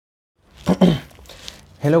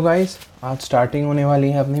Hello guys, आज starting होने वाली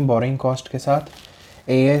है अपनी बोरिंग कॉस्ट के साथ।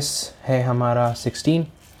 एएस है हमारा 16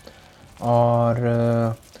 और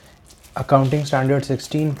अकाउंटिंग स्टैंडर्ड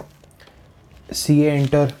 16, सीए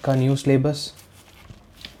इंटर का new syllabus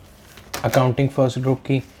accounting first group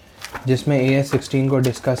की, जिसमें एएस 16 को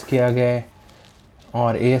डिस्कस किया गया है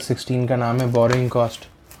और एएस 16 का नाम है बोरिंग कॉस्ट।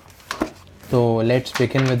 तो लेट्स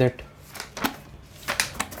बिगिन विद इट।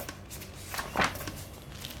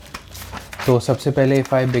 तो सबसे पहले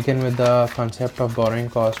if I begin with the concept of boring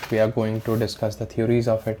cost, we are going to discuss the theories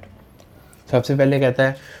of it. सबसे पहले कहता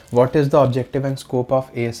है what is the objective and scope of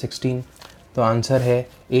as 16। तो answer है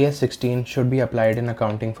as 16 should be applied in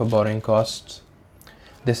accounting for boring costs.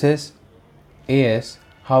 This is AS,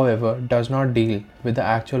 however, does not deal with the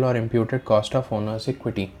actual or imputed cost of owner's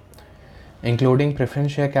equity, including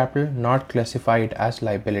preference share capital not classified as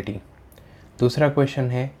liability. दूसरा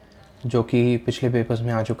question है जो कि पिछले papers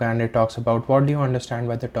में आ चुका है, and it talks about what do you understand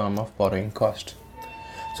by the term of borrowing cost.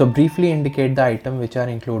 So briefly indicate the item which are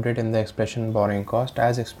included in the expression borrowing cost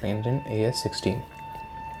as explained in AS 16.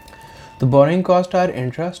 The borrowing costs are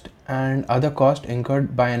interest and other costs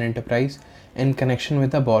incurred by an enterprise in connection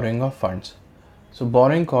with the borrowing of funds. So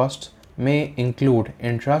borrowing costs may include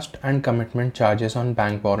interest and commitment charges on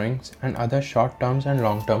bank borrowings and other short terms and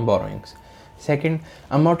long term borrowings. Second,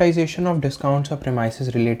 amortization of discounts or premises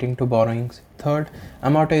relating to borrowings. Third,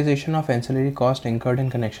 amortization of ancillary costs incurred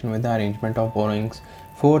in connection with the arrangement of borrowings.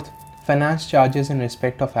 Fourth, finance charges in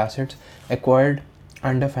respect of assets acquired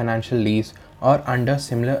under financial lease or under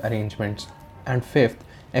similar arrangements. And fifth,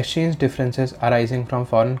 exchange differences arising from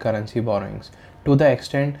foreign currency borrowings to the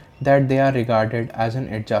extent that they are regarded as an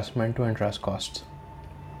adjustment to interest costs.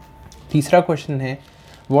 तीसरा question है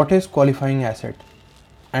what is qualifying asset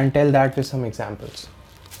and tell that with some examples.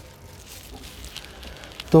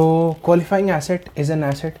 So qualifying asset is an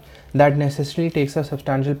asset that necessarily takes a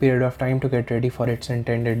substantial period of time to get ready for its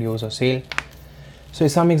intended use or sale.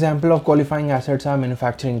 So some example of qualifying assets are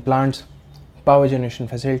manufacturing plants, power generation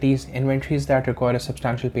facilities, inventories that require a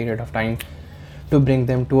substantial period of time to bring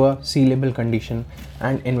them to a saleable condition,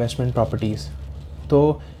 and investment properties.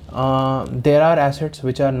 So there are assets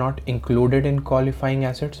which are not included in qualifying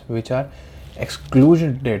assets, which are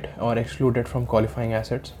excluded from qualifying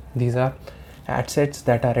assets. These are assets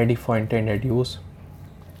that are ready for intended use,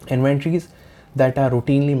 inventories that are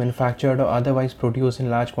routinely manufactured or otherwise produced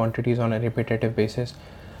in large quantities on a repetitive basis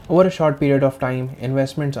over a short period of time,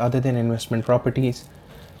 investments other than investment properties.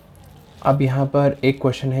 अब यहाँ पर एक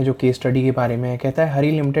question है जो case study के बारे में है. कहता है हरी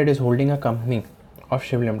limited is holding a company of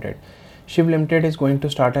Shiv limited. Shiv Limited is going to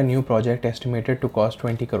start a new project estimated to cost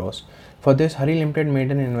 20 crores. For this, Hari Limited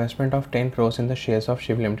made an investment of 10 crores in the shares of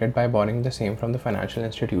Shiv Limited by borrowing the same from the financial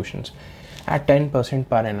institutions at 10%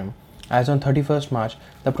 per annum. As on 31st March,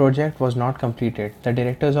 the project was not completed. The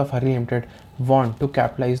directors of Hari Limited want to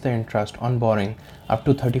capitalize the interest on borrowing up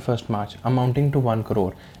to 31st March amounting to 1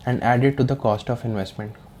 crore and add it to the cost of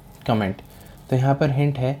investment. Comment. तो यहाँ पर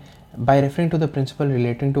hint है, by referring to the principle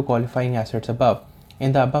relating to qualifying assets above,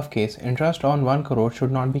 in the above case, interest on 1 crore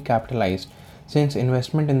should not be capitalized since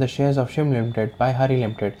investment in the shares of Shiv Limited by Hari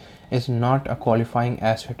Limited is not a qualifying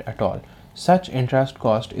asset at all. Such interest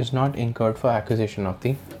cost is not incurred for acquisition of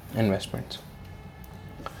the investments.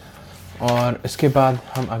 और इसके बाद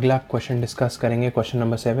हम अगला question discuss करेंगे, question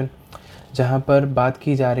number 7, जहाँ पर बात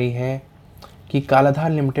की जा रही है कि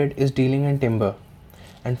Kaladhar limited is dealing in timber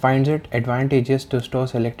and finds it advantageous to store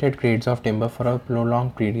selected grades of timber for a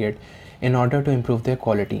prolonged period in order to improve their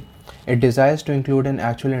quality. It desires to include an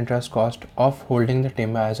actual interest cost of holding the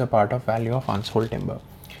timber as a part of value of unsold timber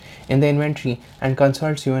in the inventory and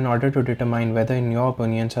consults you in order to determine whether in your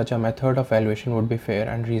opinion such a method of valuation would be fair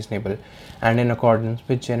and reasonable and in accordance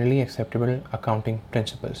with generally acceptable accounting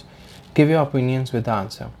principles. Give your opinions with the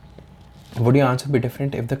answer. Would your answer be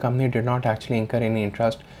different if the company did not actually incur any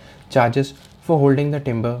interest charges for holding the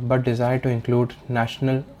timber but desire to include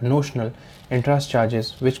notional interest charges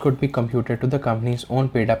which could be computed to the company's own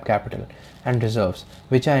paid up capital and reserves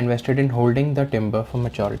which are invested in holding the timber for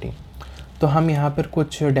maturity? तो हम यहाँ पर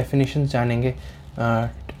कुछ definitions जानेंगे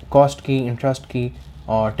cost की, interest की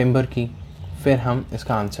और timber की, फिर हम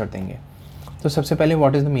इसका आंसर देंगे. तो सबसे पहले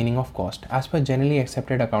what is the meaning of cost. As per generally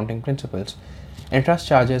accepted accounting principles,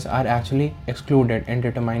 interest charges are actually excluded in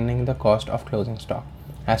determining the cost of closing stock.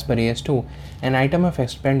 As per AS2, an item of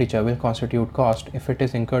expenditure will constitute cost if it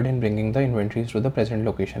is incurred in bringing the inventories to the present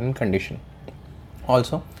location and condition.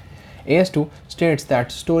 Also, AS2 states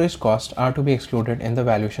that storage costs are to be excluded in the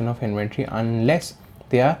valuation of inventory unless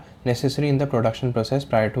they are necessary in the production process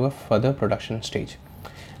prior to a further production stage.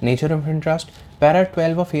 Nature of interest. Para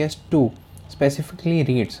 12 of AS2 specifically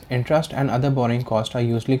reads, interest and other borrowing costs are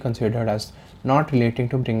usually considered as not relating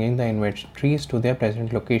to bringing the inventories to their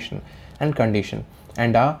present location and condition,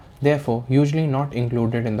 and are therefore usually not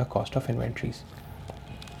included in the cost of inventories.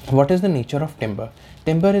 What is the nature of timber?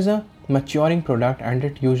 Timber is a maturing product and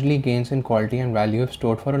it usually gains in quality and value if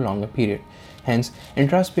stored for a longer period. Hence,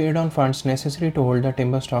 interest paid on funds necessary to hold the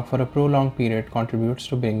timber stock for a prolonged period contributes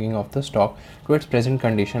to bringing of the stock to its present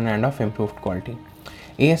condition and of improved quality.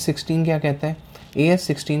 AS16 क्या कहता है?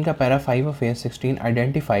 AS16 का para 5 of AS16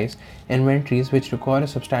 identifies inventories which require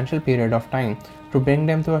a substantial period of time to bring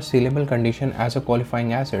them to a saleable condition as a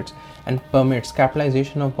qualifying assets and permits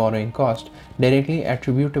capitalization of borrowing cost directly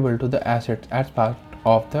attributable to the assets as part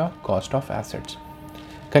of the cost of assets.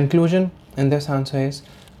 Conclusion in this answer is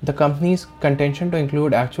the company's contention to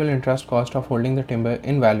include actual interest cost of holding the timber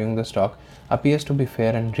in valuing the stock appears to be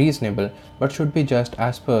fair and reasonable, but should be just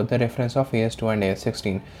as per the reference of AS2 and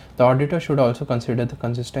AS16. The auditor should also consider the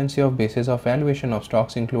consistency of basis of valuation of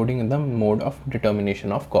stocks, including in the mode of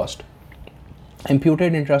determination of cost.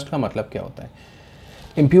 Imputed interest का मतलब क्या होता है?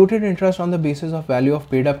 Imputed interest on the basis of value of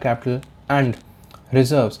paid up capital and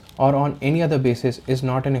reserves or on any other basis is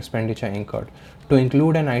not an expenditure incurred. To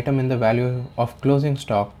include an item in the value of closing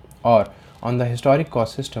stock or on the historic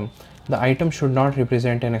cost system, the item should not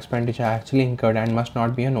represent an expenditure actually incurred and must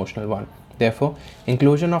not be a notional one. Therefore,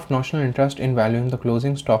 inclusion of notional interest in valuing the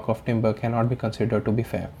closing stock of timber cannot be considered to be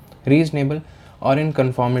fair, reasonable, or in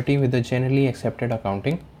conformity with the generally accepted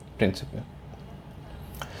accounting principle.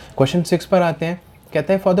 Question 6 पर आते हैं.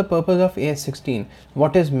 कहता है for the purpose of AS16,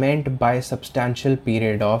 what is meant by substantial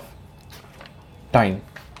period of time?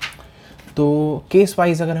 तो case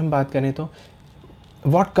wise अगर हम बात करें तो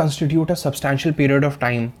what constitute a substantial period of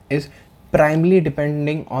time is primarily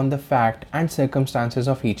depending on the fact and circumstances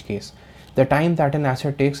of each case. The time that an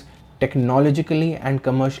asset takes technologically and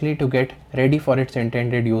commercially to get ready for its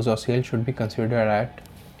intended use or sale should be considered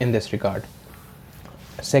in this regard.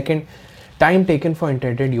 Second, time taken for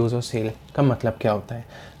intended use or sale का मतलब क्या होता है?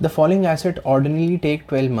 The following asset ordinarily take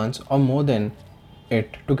 12 months or more than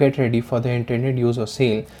it to get ready for the intended use or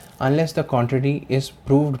sale unless the contrary is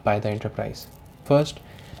proved by the enterprise. First,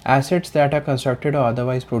 assets that are constructed or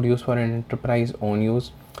otherwise produced for an enterprise own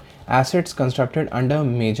use, assets constructed under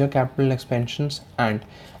major capital expansions, and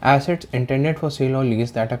assets intended for sale or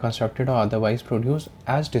lease that are constructed or otherwise produced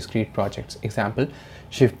as discrete projects. Example,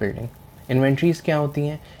 shipbuilding. Inventories क्या होती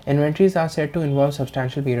हैं? Inventories are said to involve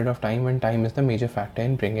substantial period of time when time is the major factor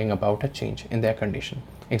in bringing about a change in their condition.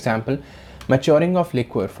 Example, maturing of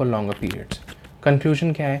liquor for longer periods.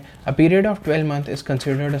 Conclusion क्या है? A period of 12 months is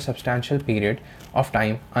considered a substantial period of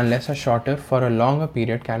time unless a shorter for a longer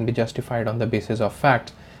period can be justified on the basis of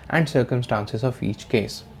facts and circumstances of each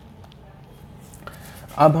case.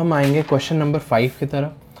 अब हम आएंगे question number 5 की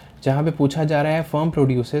तरफ, जहाँ पे पूछा जा रहा है firm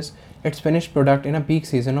produces its finished product in a peak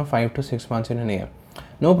season of 5 to 6 months in a year.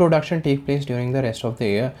 No production takes place during the rest of the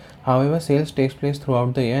year. However, sales takes place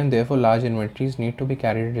throughout the year and therefore large inventories need to be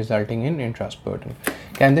carried, resulting in interest burden.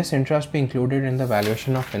 Can this interest be included in the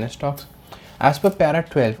valuation of finished stocks? As per para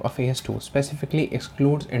 12 of AS2 specifically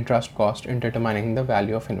excludes interest cost in determining the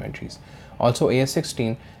value of inventories. Also,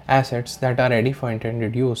 AS16 assets that are ready for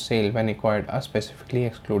intended use sale when acquired are specifically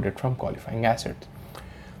excluded from qualifying assets.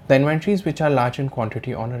 The inventories which are large in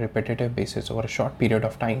quantity on a repetitive basis over a short period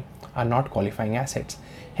of time are not qualifying assets.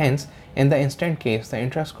 Hence, in the instant case, the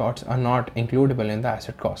interest costs are not includable in the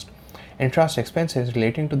asset cost. Interest expenses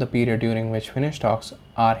relating to the period during which finished stocks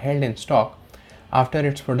are held in stock after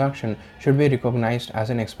its production should be recognized as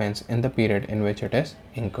an expense in the period in which it is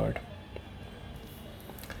incurred.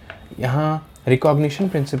 यहाँ recognition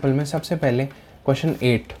principle में सबसे पहले question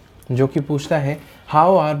 8 जो कि पूछता है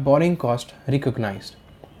how are borrowing cost recognised.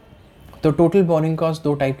 तो total borrowing cost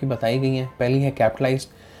दो टाइप की बताई गई हैं. पहली है कैपिटलाइज्ड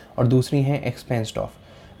और दूसरी है एक्सपेंस्ड of.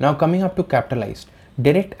 Now coming up to capitalised,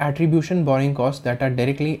 direct attribution borrowing costs that are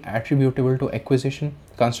directly attributable to acquisition,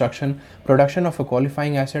 construction, production of a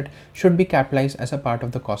qualifying asset should be capitalized as a part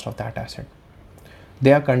of the cost of that asset.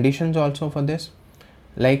 There are conditions also for this.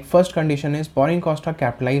 Like first condition is borrowing costs are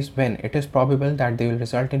capitalized when it is probable that they will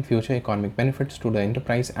result in future economic benefits to the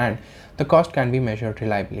enterprise and the cost can be measured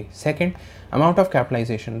reliably. Second, amount of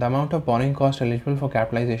capitalization. The amount of borrowing cost eligible for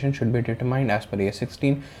capitalization should be determined as per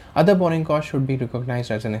AS16. Other borrowing costs should be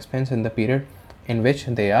recognized as an expense in the period in which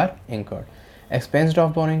they are incurred. Expensed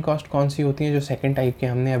of borrowing cost कौन सी होती हैं? जो second type के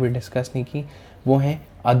हमने अभी discuss नहीं की वो हैं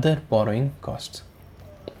अदर borrowing costs.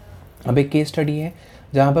 अब एक केस स्टडी है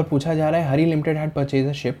जहाँ पर पूछा जा रहा है हरी limited had purchase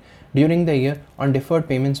a ship during the year on deferred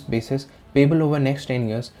payments basis payable over next 10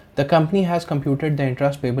 years. The company has computed the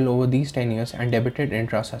interest payable over these 10 years and debited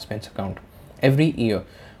interest expense account every year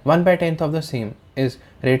 1/10 of the same is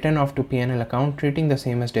written off to P&L account, treating the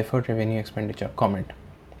same as deferred revenue expenditure. Comment.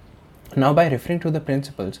 Now, by referring to the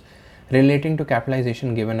principles relating to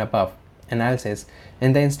capitalization given above, analysis,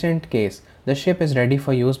 in the instant case, the ship is ready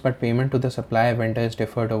for use but payment to the supplier vendor is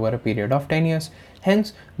deferred over a period of 10 years.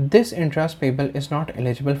 Hence, this interest payable is not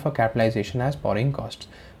eligible for capitalization as borrowing costs.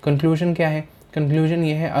 Conclusion क्या है? Conclusion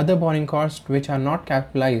ये है, other borrowing costs which are not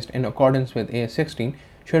capitalized in accordance with AS 16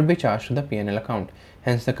 should be charged to the P&L account.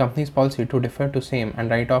 Hence, the company's policy to defer to same and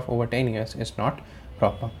write off over 10 years is not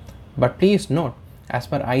proper. But please note, as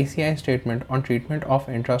per ICAI statement on treatment of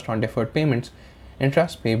interest on deferred payments,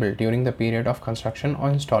 interest payable during the period of construction or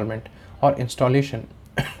installment or installation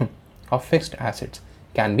of fixed assets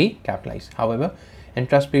can be capitalized. However,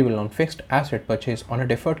 interest payable on fixed asset purchase on a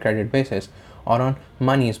deferred credit basis or on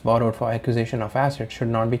monies borrowed for acquisition of assets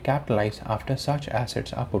should not be capitalized after such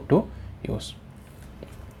assets are put to use.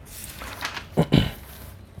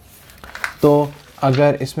 तो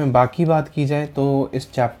अगर इसमें बाकी बात की जाए तो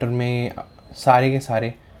इस chapter में सारे के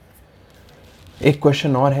सारे एक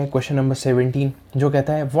क्वेश्चन और है, क्वेश्चन नंबर 17, जो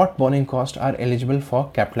कहता है what borrowing cost are eligible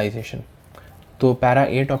for capitalisation. तो पैरा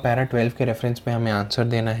 8 और पैरा 12 के रेफरेंस में हमें आंसर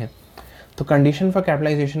देना है. तो कंडीशन फॉर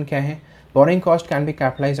कैपिटलाइजेशन क्या है? Borrowing cost can be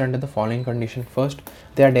capitalise under the following condition. First,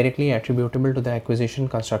 they are directly attributable to the acquisition,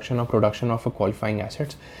 construction और production of a qualifying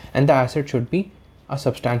assets and the asset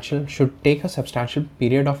should take a substantial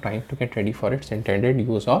period of time to get ready for its intended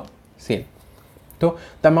use or sale. So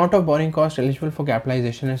the amount of borrowing cost eligible for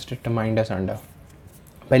capitalization is determined as under.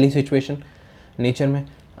 पहली situation nature में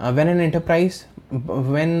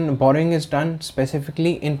when borrowing is done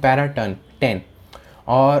specifically in para 10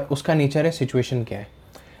 और उसका nature है situation क्या है.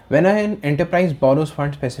 When an enterprise borrows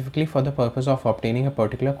funds specifically for the purpose of obtaining a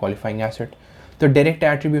particular qualifying asset, तो direct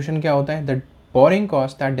attribution क्या होता है? The borrowing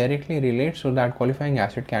cost that directly relates to that qualifying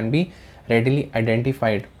asset can be readily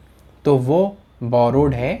identified. तो वो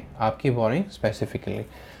borrowed है आपकी borrowing specifically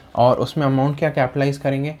और उसमें amount क्या capitalize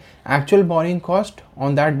करेंगे? Actual borrowing cost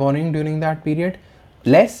on that borrowing during that period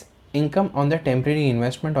less income on the temporary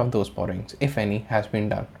investment of those borrowings if any has been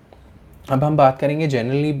done. अब हम बात करेंगे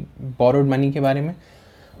generally borrowed money के बारे में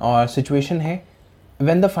और situation है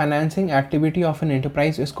when the financing activity of an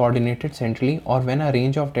enterprise is coordinated centrally or when a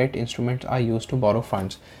range of debt instruments are used to borrow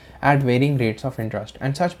funds at varying rates of interest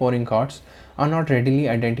and such borrowing costs are not readily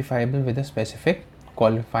identifiable with the specific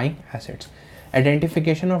qualifying assets.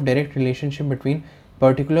 Identification of direct relationship between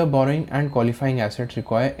particular borrowing and qualifying assets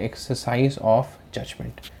require exercise of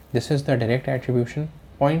judgment. This is the direct attribution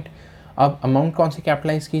point. अब amount कौन सी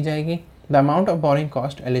capitalize की जाएगी? The amount of borrowing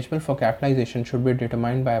cost eligible for capitalization should be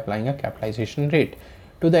determined by applying a capitalization rate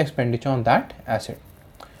to the expenditure on that asset.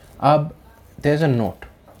 There's a note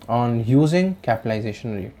on using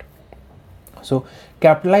capitalization rate. So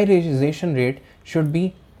capitalization rate should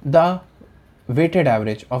be the weighted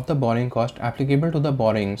average of the borrowing cost applicable to the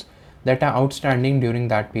borrowings that are outstanding during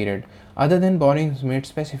that period, other than borrowings made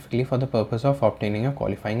specifically for the purpose of obtaining a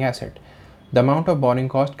qualifying asset. The amount of borrowing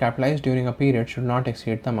cost capitalized during a period should not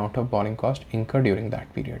exceed the amount of borrowing cost incurred during that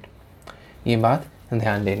period. ये बात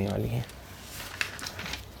ध्यान देने वाली है.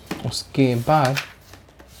 उसके बाद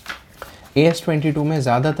AS22 में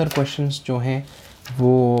ज़्यादातर क्वेश्चंस जो हैं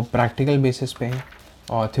वो प्रैक्टिकल बेसिस पे हैं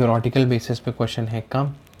और थियोरेटिकल बेसिस पे क्वेश्चन है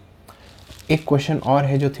कम. एक क्वेश्चन और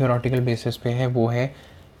है जो थियोरेटिकल बेसिस पे है, वो है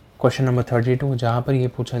क्वेश्चन नंबर 32, जहाँ पर ये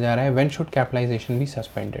पूछा जा रहा है when should capitalization be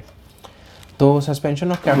suspended. तो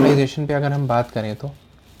सस्पेंशन ऑफ कैपिटलाइजेशन पे अगर हम बात करें तो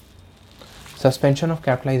सस्पेंशन ऑफ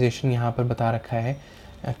कैपिटलाइजेशन यहाँ पर बता रखा है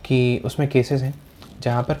कि उसमें केसेस हैं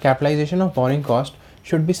जहाँ पर capitalization of boring cost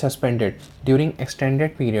should be suspended during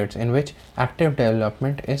extended periods in which active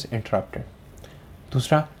development is interrupted.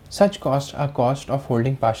 दूसरा, such costs are cost of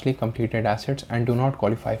holding partially completed assets and do not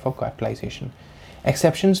qualify for capitalization.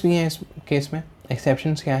 Exceptions भी हैं इस case में.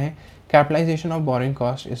 Exceptions क्या हैं? Capitalization of borrowing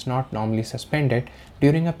cost is not normally suspended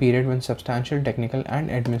during a period when substantial technical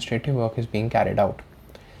and administrative work is being carried out.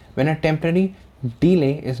 When a temporary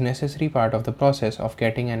delay is necessary part of the process of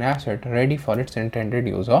getting an asset ready for its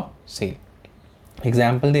intended use or sale.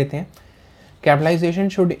 Example देते हैं. Capitalization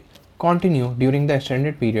should continue during the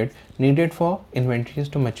extended period needed for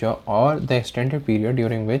inventories to mature or the extended period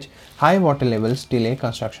during which high water levels delay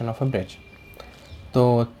construction of a bridge. तो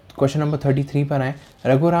question number 33 पर आए.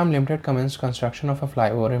 Raghuram Limited commenced construction of a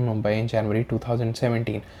flyover in Mumbai in January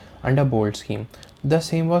 2017 under BOLT scheme. The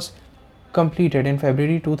same was completed in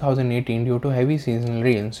February 2018 due to heavy seasonal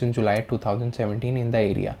rains in July 2017 in the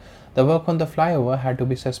area. The work on the flyover had to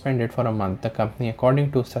be suspended for a month. The company,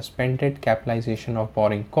 according to suspended capitalization of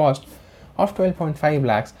borrowing cost of 12.5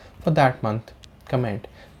 lakhs for that month, comment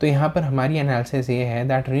तो यहाँ पर हमारी analysis ये है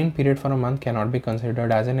that rain period for a month can not be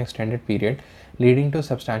considered as an extended period leading to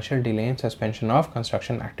substantial delay in suspension of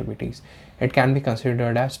construction activities. It can be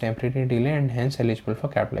considered as temporary delay and hence eligible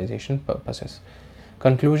for capitalization purposes.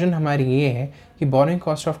 Conclusion हमारी ये है कि boring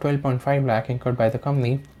cost of 12.5 lakh incurred by the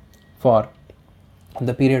company for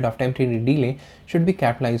the period of temporary delay should be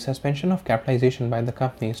capitalized. Suspension of capitalization by the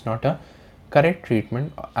company is not a correct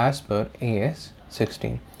treatment as per AS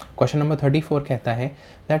 16. Question number 34 कहता है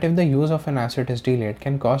that if the use of an asset is delayed,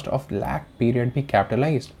 can cost of lag period be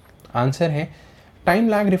capitalized? Answer है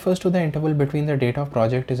time lag refers to the interval between the date of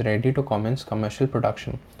project is ready to commence commercial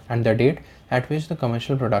production and the date at which the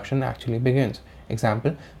commercial production actually begins.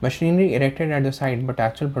 Example, machinery erected at the site but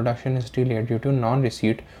actual production is delayed due to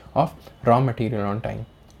non-receipt of raw material on time.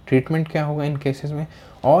 Treatment क्या होगा इन cases में?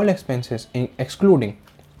 All expenses excluding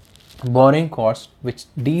borrowing costs which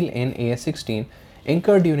deal in AS 16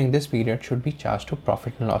 incurred during this period should be charged to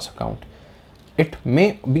profit and loss account. It may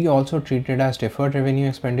be also treated as deferred revenue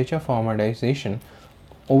expenditure for amortization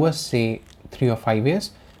over say 3 or 5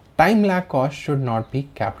 years. Time lag cost should not be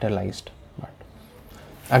capitalized.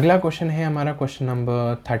 अगला question है हमारा question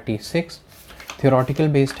number 36, theoretical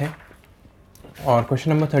based है और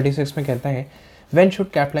question number 36 में कहता है when should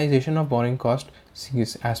capitalization of boring cost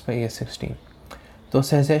cease as per AS 16. तो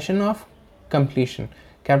cessation of completion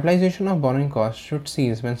capitalization of boring cost should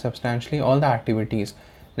cease when substantially all the activities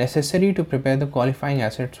necessary to prepare the qualifying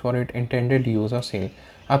assets for its intended use or sale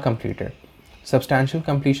are completed. Substantial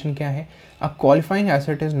completion क्या है? A qualifying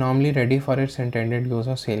asset is normally ready for its intended use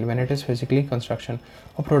or sale when it is physically construction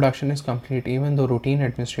or production is complete, even though routine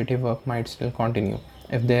administrative work might still continue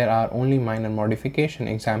if there are only minor modification.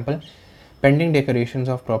 Example, pending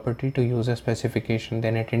decorations of property to use a specification,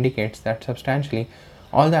 then it indicates that substantially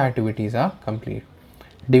all the activities are complete.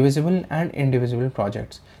 Divisible and indivisible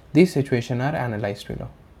projects. These situations are analyzed below.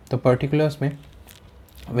 तो particulars में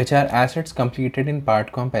which are assets completed in part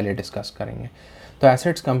को हम पहले discuss करेंगे. तो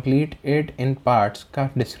assets completed in parts का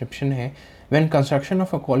description है when construction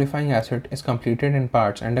of a qualifying asset is completed in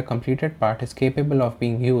parts and a completed part is capable of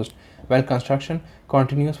being used while construction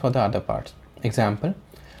continues for the other parts. Example,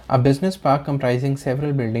 a business park comprising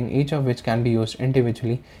several buildings, each of which can be used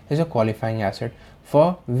individually, is a qualifying asset for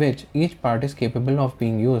which each part is capable of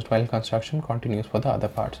being used while construction continues for the other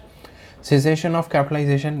parts. Cessation of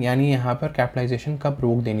capitalization यानी यहाँ पर capitalization कब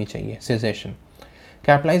रोक देनी चाहिए? Cessation.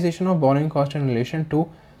 Capitalization of borrowing cost in relation to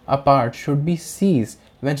a part should be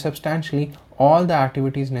ceased when substantially all the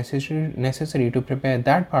activities necessary to prepare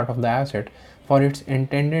that part of the asset for its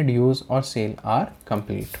intended use or sale are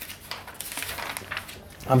complete.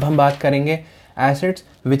 अब हम बात करेंगे assets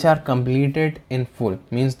which are completed in full,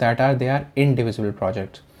 means that they are indivisible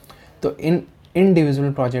projects. तो in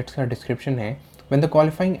indivisible projects का description है when the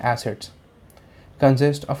qualifying assets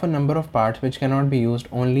consist of a number of parts which cannot be used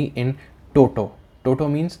only in toto. Toto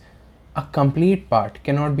means a complete part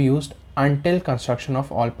cannot be used until construction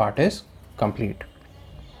of all part is complete.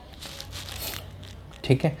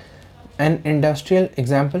 ठीक है. An industrial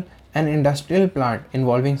example, an industrial plant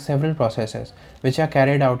involving several processes which are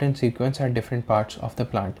carried out in sequence at different parts of the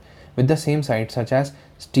plant with the same site, such as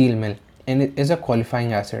steel mill, and it is a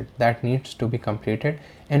qualifying asset that needs to be completed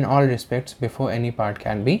in all respects before any part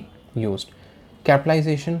can be used.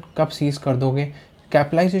 Capitalization कब seize कर दोगे?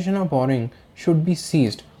 Capitalization of borrowing should be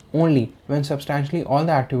seized only when substantially all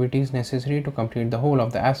the activities necessary to complete the whole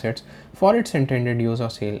of the assets for its intended use or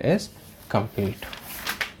sale is complete.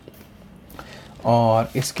 और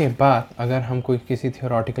इसके बाद अगर हम कोई किसी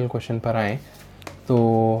थियोरेटिकल क्वेश्चन पर आएँ तो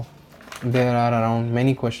there are around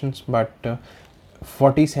many questions but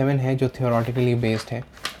 47 है जो थियोरेटिकली बेस्ड है.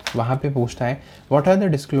 वहाँ पे पूछता है what are the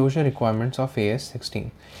disclosure requirements of AS 16.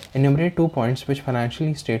 Enumerate 2 points which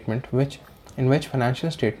financially statement in which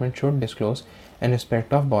financial statement should disclose in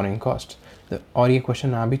respect of borrowing costs. और ये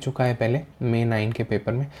question आ भी चुका है पहले May 9 के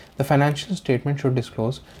पेपर में. The financial statement should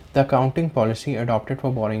disclose the accounting policy adopted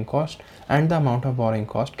for borrowing cost and the amount of borrowing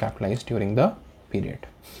cost capitalised during the period.